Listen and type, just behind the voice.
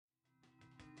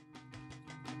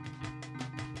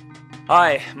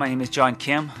Hi, my name is John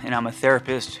Kim, and I'm a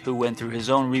therapist who went through his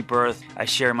own rebirth. I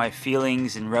share my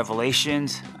feelings and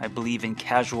revelations. I believe in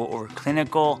casual over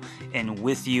clinical and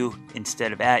with you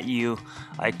instead of at you.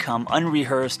 I come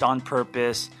unrehearsed on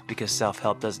purpose because self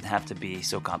help doesn't have to be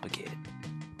so complicated.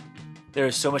 There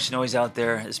is so much noise out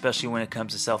there, especially when it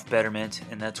comes to self betterment,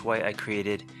 and that's why I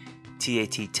created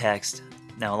TAT Text.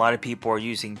 Now, a lot of people are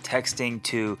using texting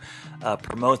to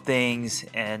promote things,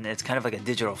 and it's kind of like a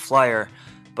digital flyer,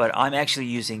 but I'm actually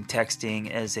using texting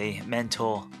as a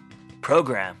mental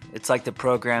program. It's like the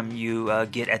program you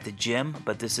get at the gym,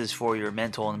 but this is for your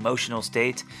mental and emotional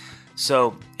state.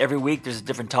 So every week there's a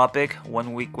different topic.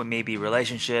 One week would maybe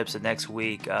relationships, the next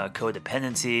week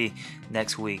codependency,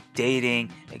 next week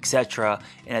dating, etc.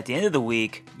 And at the end of the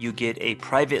week, you get a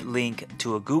private link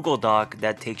to a Google Doc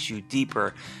that takes you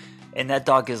deeper. And that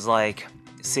doc is like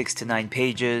 6 to 9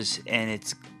 pages, and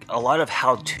it's a lot of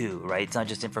how-to, right? It's not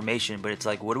just information, but it's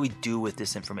like, what do we do with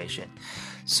this information?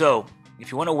 So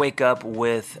if you want to wake up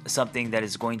with something that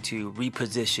is going to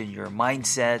reposition your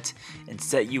mindset and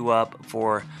set you up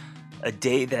for a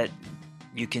day that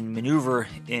you can maneuver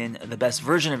in the best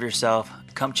version of yourself,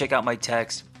 come check out my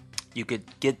text. You could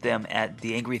get them at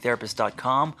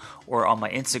theangrytherapist.com or on my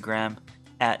Instagram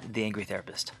at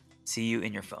theangrytherapist. See you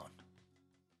in your phone.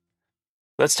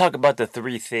 Let's talk about the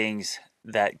 3 things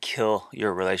that kill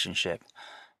your relationship.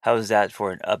 How is that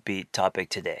for an upbeat topic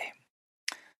today?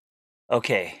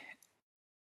 Okay,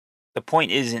 the point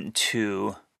isn't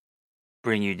to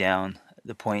bring you down.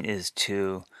 The point is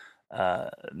to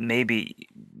maybe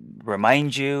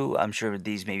remind you. I'm sure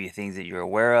these may be things that you're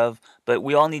aware of, but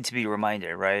we all need to be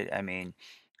reminded, right? I mean,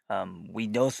 we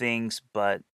know things,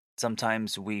 but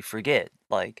sometimes we forget.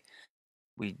 Like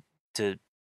we to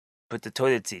put the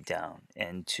toilet seat down,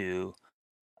 and to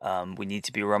we need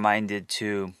to be reminded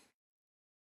to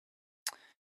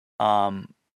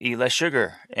eat less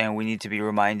sugar, and we need to be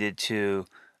reminded to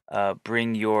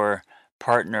bring your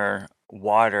partner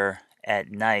water at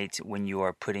night when you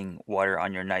are putting water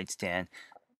on your nightstand.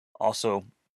 Also,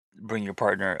 bring your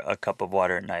partner a cup of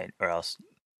water at night, or else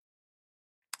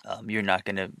you're not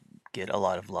going to get a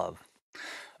lot of love.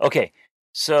 Okay,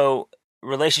 so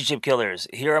relationship killers.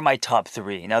 Here are my top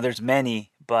 3. Now, there's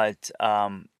many, but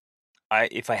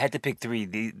if I had to pick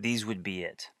 3, these would be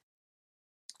it.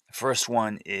 First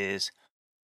one is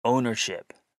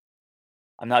ownership.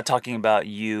 I'm not talking about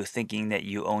you thinking that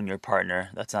you own your partner.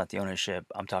 That's not the ownership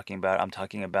I'm talking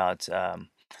about.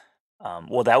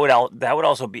 Well, that would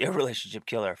also be a relationship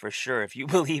killer for sure. If you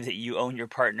believe that you own your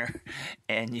partner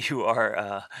and you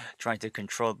are trying to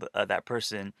control that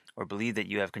person, or believe that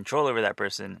you have control over that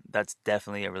person, that's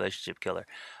definitely a relationship killer.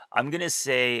 I'm gonna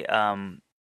say,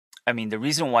 I mean, the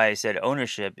reason why I said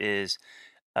ownership is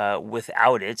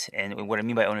without it, and what I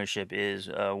mean by ownership is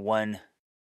one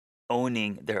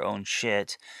owning their own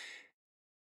shit.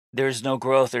 There's no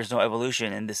growth, there's no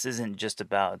evolution, and this isn't just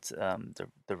about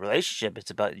the relationship.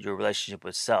 It's about your relationship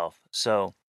with self.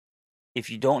 So if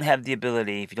you don't have the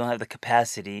ability, if you don't have the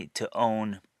capacity to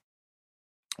own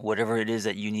whatever it is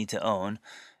that you need to own,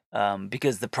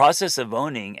 because the process of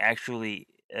owning actually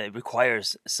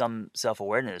requires some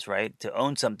self-awareness, right? To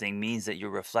own something means that you're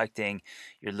reflecting,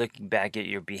 you're looking back at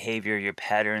your behavior, your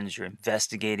patterns, you're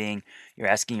investigating, you're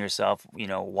asking yourself,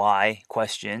 why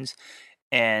questions.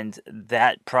 And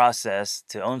that process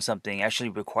to own something actually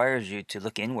requires you to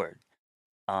look inward.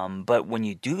 But when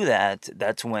you do that,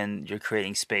 that's when you're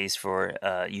creating space for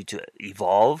you to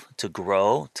evolve, to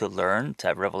grow, to learn, to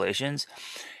have revelations,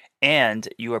 and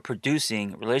you are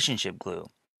producing relationship glue.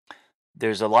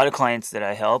 There's a lot of clients that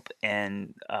I help,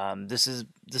 and this is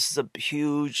a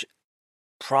huge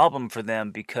problem for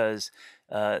them because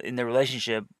in the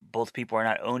relationship, both people are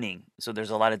not owning. So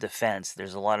there's a lot of defense.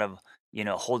 There's a lot of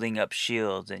holding up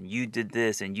shields, and you did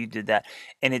this and you did that,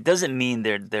 and it doesn't mean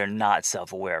they're not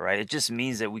self aware, right? It just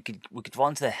means that we could fall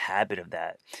into the habit of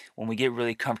that when we get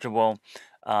really comfortable,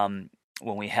 when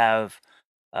we have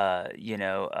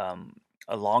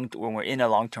when we're in a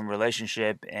long term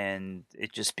relationship, and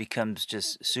it just becomes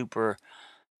just super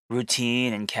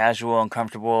routine and casual and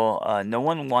comfortable. No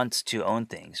one wants to own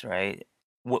things, right?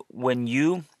 When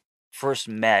you first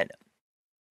met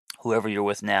whoever you're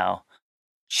with now,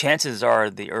 chances are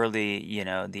the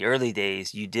early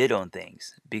days you did own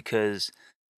things because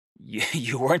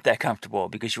you weren't that comfortable,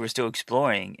 because you were still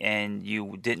exploring, and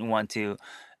you didn't want to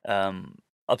um,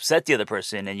 upset the other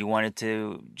person, and you wanted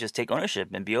to just take ownership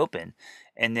and be open.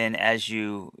 And then as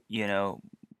you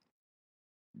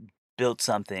built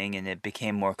something and it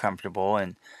became more comfortable,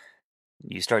 and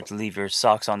you start to leave your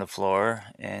socks on the floor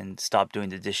and stop doing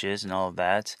the dishes and all of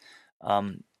that.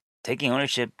 Um, Taking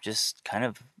ownership just kind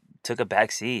of took a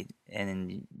back seat,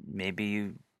 and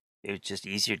maybe it was just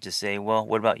easier to say, well,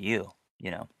 what about you?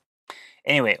 You know.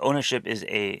 Anyway,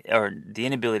 the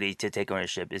inability to take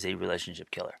ownership is a relationship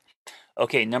killer.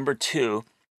 Okay, number two,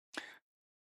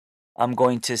 I'm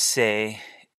going to say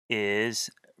is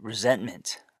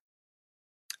resentment.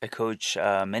 I coach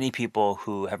many people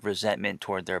who have resentment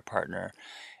toward their partner,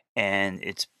 and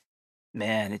it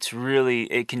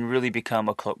can really become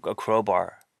a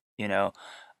crowbar, you know.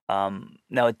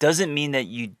 Now it doesn't mean that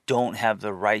you don't have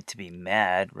the right to be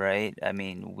mad, right? I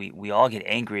mean, we all get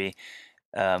angry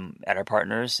at our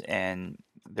partners, and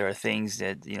there are things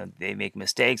that they make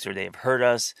mistakes or they've hurt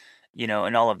us,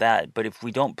 and all of that. But if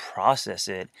we don't process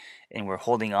it and we're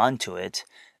holding on to it,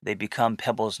 they become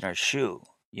pebbles in our shoe,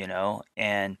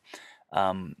 and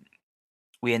um,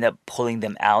 we end up pulling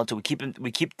them out. So we keep it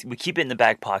in the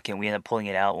back pocket, and we end up pulling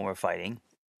it out when we're fighting.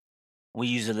 We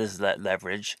use it as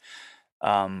leverage.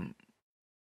 Um,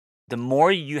 the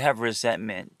more you have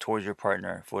resentment towards your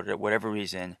partner for whatever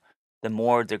reason, the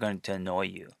more they're going to annoy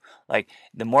you. Like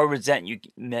the more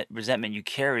resentment you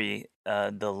carry,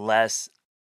 the less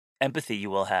empathy you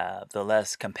will have, the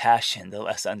less compassion, the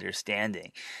less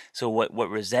understanding. So what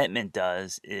resentment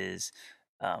does is,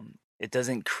 it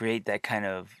doesn't create that kind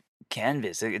of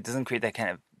canvas. It doesn't create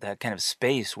that kind of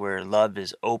space where love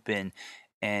is open,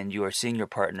 and you are seeing your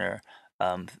partner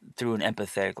through an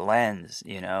empathetic lens.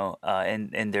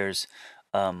 And there's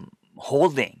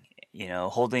holding.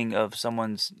 Holding of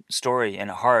someone's story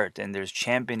and heart, and there's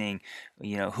championing,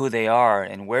 who they are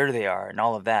and where they are, and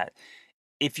all of that.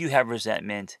 If you have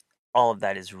resentment, all of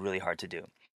that is really hard to do.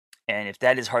 And if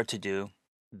that is hard to do,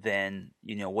 then,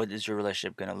 what is your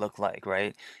relationship going to look like,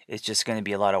 right? It's just going to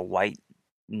be a lot of white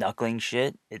knuckling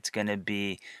shit. It's going to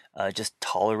be just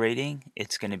tolerating.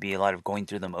 It's going to be a lot of going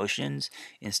through the motions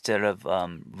instead of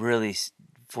really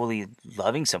fully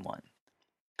loving someone.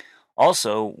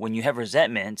 Also, when you have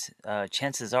resentment,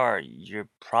 chances are you're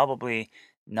probably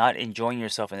not enjoying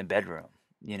yourself in the bedroom.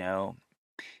 You know,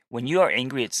 when you are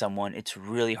angry at someone, it's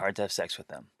really hard to have sex with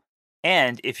them.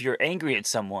 And if you're angry at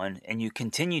someone and you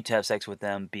continue to have sex with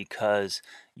them because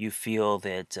you feel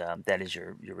that that is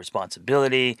your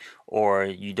responsibility, or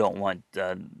you don't want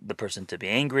the person to be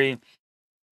angry,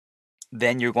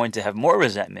 then you're going to have more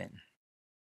resentment.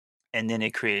 And then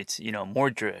it creates,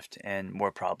 more drift and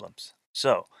more problems.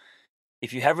 So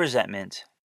if you have resentment,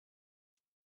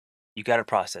 you got to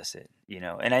process it.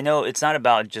 And I know it's not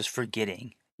about just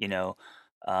forgetting. You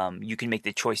can make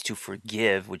the choice to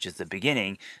forgive, which is the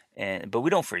beginning, but we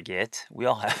don't forget. We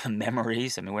all have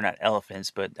memories. I mean, we're not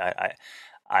elephants, but I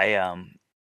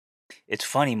it's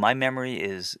funny. My memory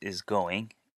is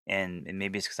going, and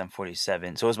maybe it's because I'm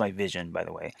 47. So is my vision, by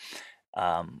the way.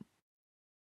 Um,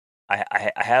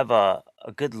 I have a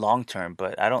good long term,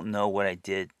 but I don't know what I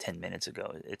did 10 minutes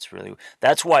ago.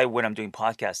 That's why when I'm doing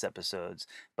podcast episodes,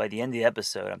 by the end of the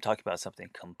episode, I'm talking about something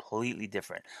completely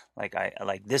different. Like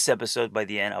this episode, by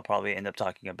the end, I'll probably end up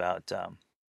talking about,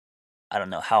 I don't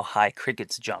know, how high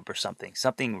crickets jump or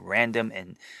something random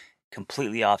and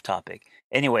completely off topic.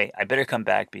 Anyway, I better come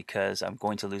back because I'm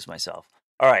going to lose myself.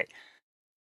 All right.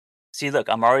 See, look,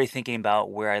 I'm already thinking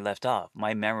about where I left off.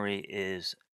 My memory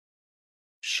is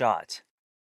shot.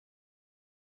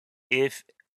 If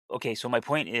Okay, so my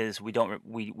point is we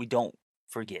don't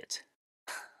forget.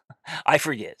 I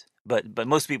forget, but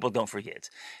most people don't forget.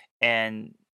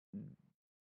 And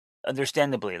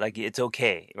understandably, like, it's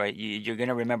okay, right? You're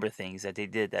gonna remember things that they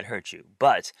did that hurt you,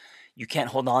 but you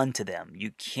can't hold on to them.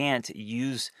 You can't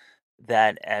use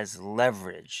that as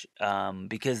leverage,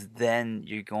 because then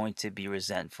you're going to be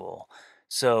resentful.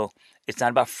 So it's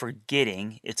not about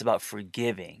forgetting; it's about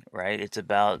forgiving, right? It's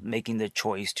about making the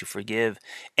choice to forgive.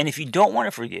 And if you don't want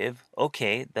to forgive,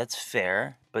 okay, that's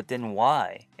fair. But then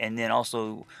why? And then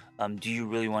also, do you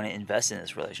really want to invest in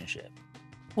this relationship?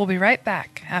 We'll be right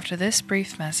back after this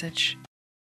brief message.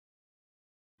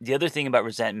 The other thing about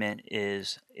resentment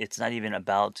is it's not even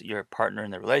about your partner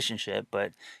in the relationship,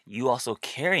 but you also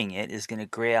carrying it is going to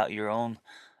gray out your own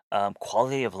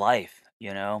quality of life.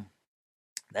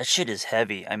 That shit is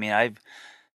heavy. I mean, I've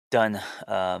done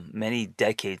many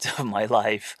decades of my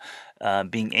life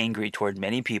being angry toward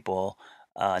many people,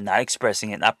 not expressing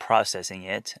it, not processing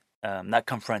it, not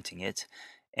confronting it,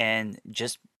 and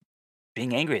just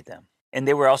being angry at them. And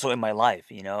they were also in my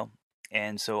life.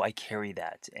 And so I carry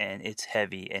that, and it's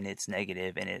heavy, and it's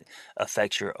negative, and it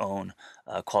affects your own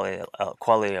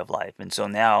quality of life. And so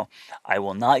now I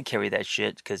will not carry that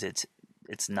shit because it's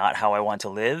not how I want to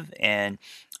live, and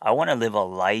I want to live a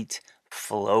light,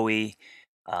 flowy,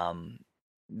 um,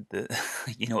 the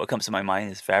what comes to my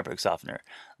mind is fabric softener.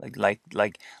 Like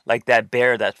that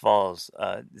bear that falls.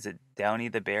 Is it Downy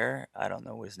the bear? I don't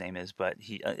know what his name is, but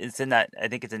it's in that. I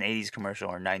think it's an '80s commercial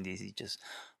or '90s. He just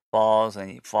falls and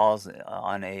he falls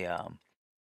on a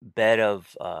bed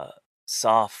of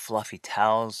soft, fluffy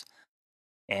towels,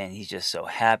 and he's just so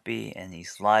happy and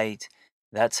he's light.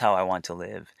 That's how I want to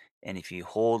live. And if you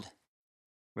hold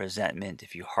resentment,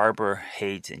 if you harbor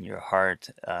hate in your heart,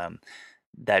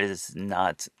 that is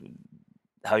not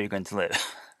how you're going to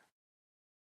live.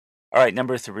 All right,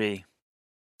 number three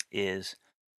is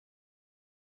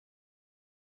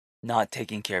not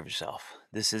taking care of yourself.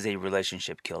 This is a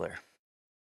relationship killer.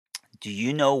 Do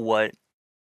you know what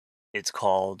it's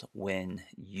called when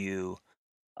you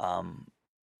um,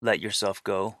 let yourself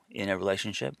go in a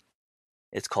relationship?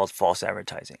 It's called false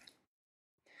advertising.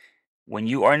 When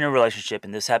you are in a relationship,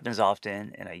 and this happens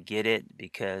often, and I get it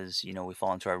because we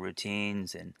fall into our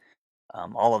routines and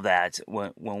all of that.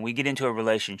 When we get into a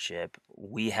relationship,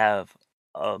 we have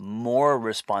more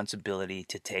responsibility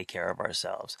to take care of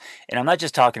ourselves. And I'm not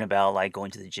just talking about like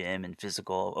going to the gym and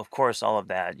physical, of course, all of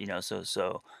that,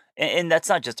 and that's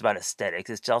not just about aesthetics.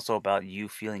 It's also about you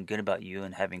feeling good about you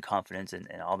and having confidence and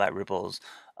all that ripples.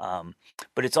 Um,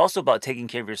 but it's also about taking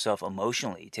care of yourself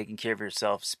emotionally, taking care of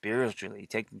yourself spiritually,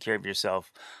 taking care of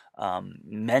yourself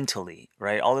mentally,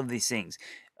 right? All of these things.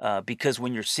 Because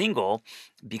when you're single,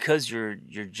 because you're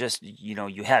just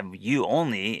you have you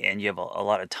only and you have a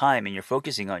lot of time and you're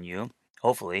focusing on you,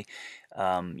 hopefully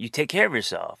you take care of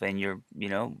yourself and you're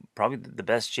probably the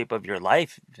best shape of your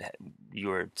life.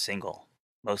 You're single,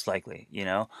 most likely,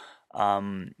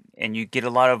 and you get a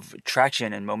lot of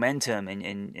traction and momentum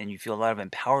and you feel a lot of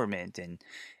empowerment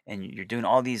and you're doing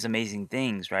all these amazing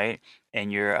things, right?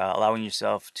 And you're allowing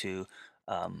yourself to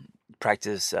um,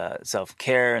 practice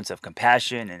self-care and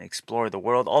self-compassion and explore the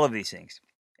world, all of these things.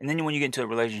 And then when you get into a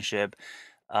relationship,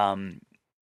 um,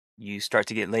 you start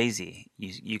to get lazy.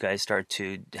 You guys start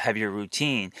to have your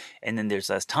routine, and then there's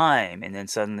less time, and then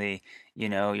suddenly,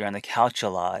 you're on the couch a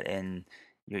lot, and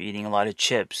you're eating a lot of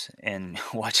chips and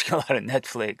watching a lot of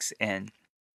Netflix. And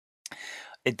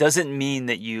it doesn't mean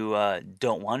that you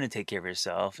don't want to take care of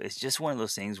yourself. It's just one of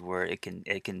those things where it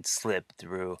can slip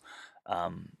through,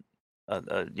 um,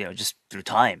 just through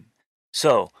time.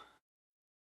 So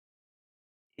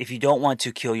if you don't want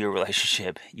to kill your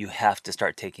relationship, you have to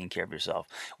start taking care of yourself.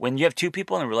 When you have two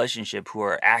people in a relationship who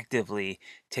are actively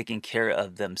taking care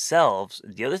of themselves,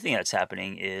 the other thing that's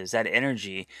happening is that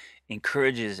energy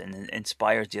encourages and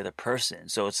inspires the other person.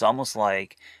 So it's almost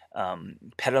like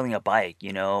pedaling a bike.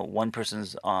 One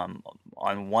person's on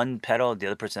one pedal, the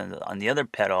other person on the other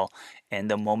pedal, and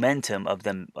the momentum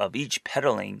of each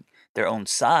pedaling their own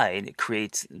side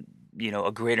creates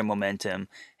a greater momentum,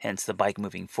 hence the bike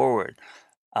moving forward,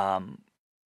 um,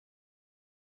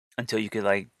 until you could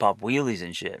like pop wheelies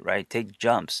and shit, right? Take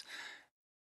jumps,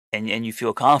 and you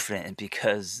feel confident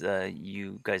because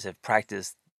you guys have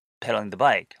practiced pedaling the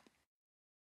bike.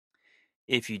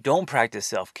 If you don't practice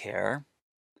self care,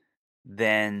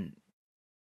 then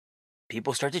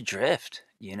people start to drift.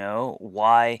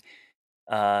 Why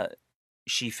uh,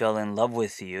 she fell in love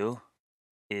with you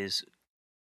is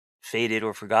faded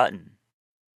or forgotten.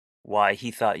 Why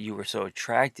he thought you were so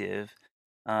attractive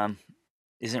um,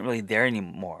 isn't really there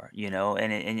anymore,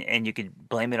 and you could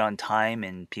blame it on time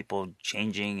and people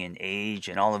changing and age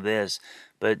and all of this,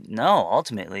 but no,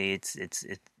 ultimately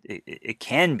it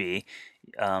can be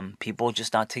people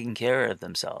just not taking care of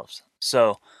themselves.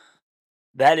 So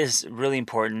that is really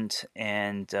important,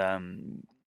 and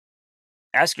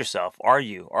ask yourself, are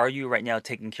you right now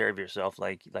taking care of yourself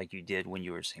like you did when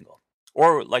you were single,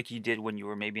 or like you did when you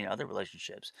were maybe in other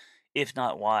relationships? If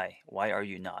not, why are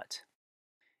you not?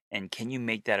 And can you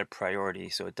make that a priority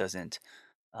so it doesn't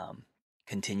um,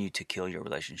 continue to kill your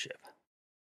relationship?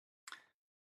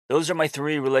 Those are my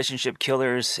three relationship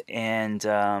killers. And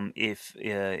if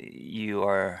you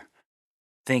are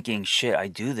thinking, "Shit, I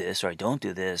do this or I don't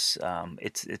do this,"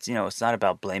 it's not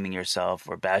about blaming yourself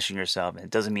or bashing yourself. And it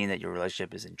doesn't mean that your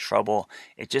relationship is in trouble.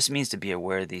 It just means to be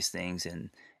aware of these things, and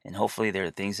hopefully there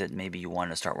are things that maybe you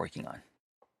want to start working on.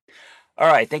 All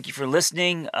right, thank you for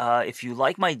listening. If you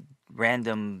like my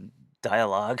random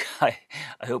dialogue, I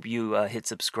hope you hit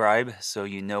subscribe so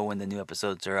you know when the new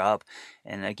episodes are up.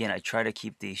 And again, I try to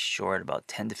keep these short, about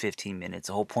 10 to 15 minutes.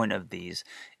 The whole point of these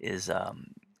is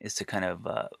to kind of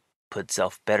put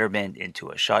self betterment into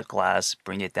a shot glass,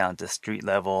 bring it down to street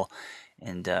level,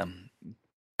 and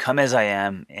come as I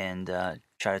am and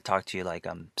try to talk to you like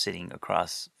I'm sitting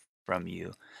across from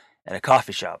you at a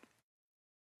coffee shop.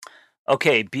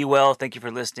 Okay, be well. Thank you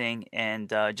for listening. And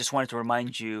just wanted to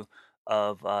remind you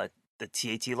of the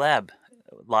TAT Lab.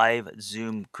 live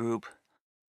Zoom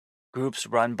groups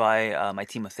run by my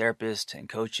team of therapists and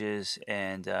coaches,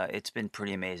 and it's been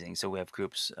pretty amazing. So we have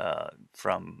groups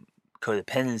from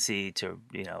codependency to,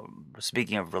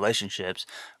 speaking of relationships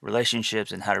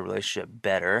and how to relationship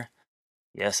better.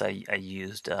 Yes, I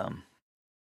used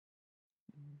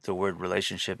the word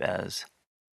relationship as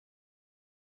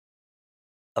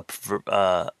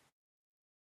I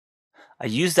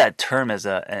used that term as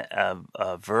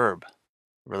a verb,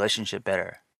 relationship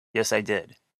better. Yes, I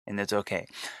did, and it's okay.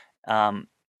 Um,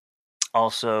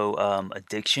 Also,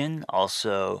 addiction.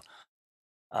 Also,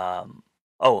 um,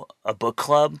 a book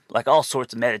club, like all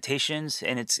sorts of meditations,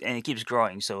 and it keeps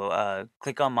growing. So,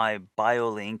 click on my bio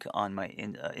link on my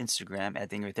Instagram at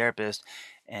the Angry Therapist,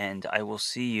 and I will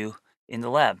see you in the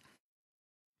lab.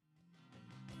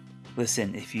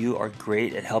 Listen, if you are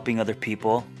great at helping other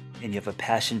people and you have a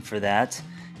passion for that,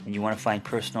 and you want to find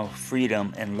personal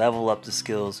freedom and level up the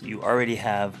skills you already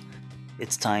have,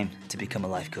 it's time to become a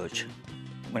life coach.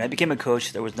 When I became a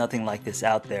coach, there was nothing like this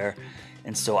out there.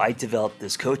 And so I developed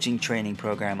this coaching training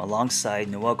program alongside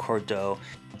Noel Cordeau,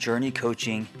 Journey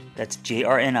Coaching. That's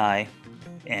JRNI.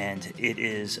 And it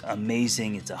is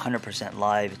amazing. It's 100%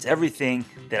 live. It's everything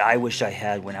that I wish I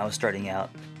had when I was starting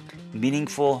out.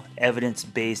 Meaningful,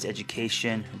 evidence-based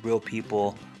education, real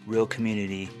people, real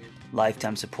community,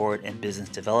 lifetime support, and business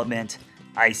development.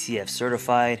 ICF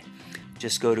certified.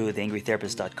 Just go to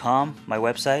theangrytherapist.com, my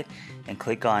website, and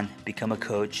click on Become a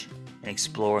Coach and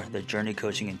explore the Journey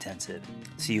Coaching Intensive.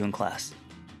 See you in class.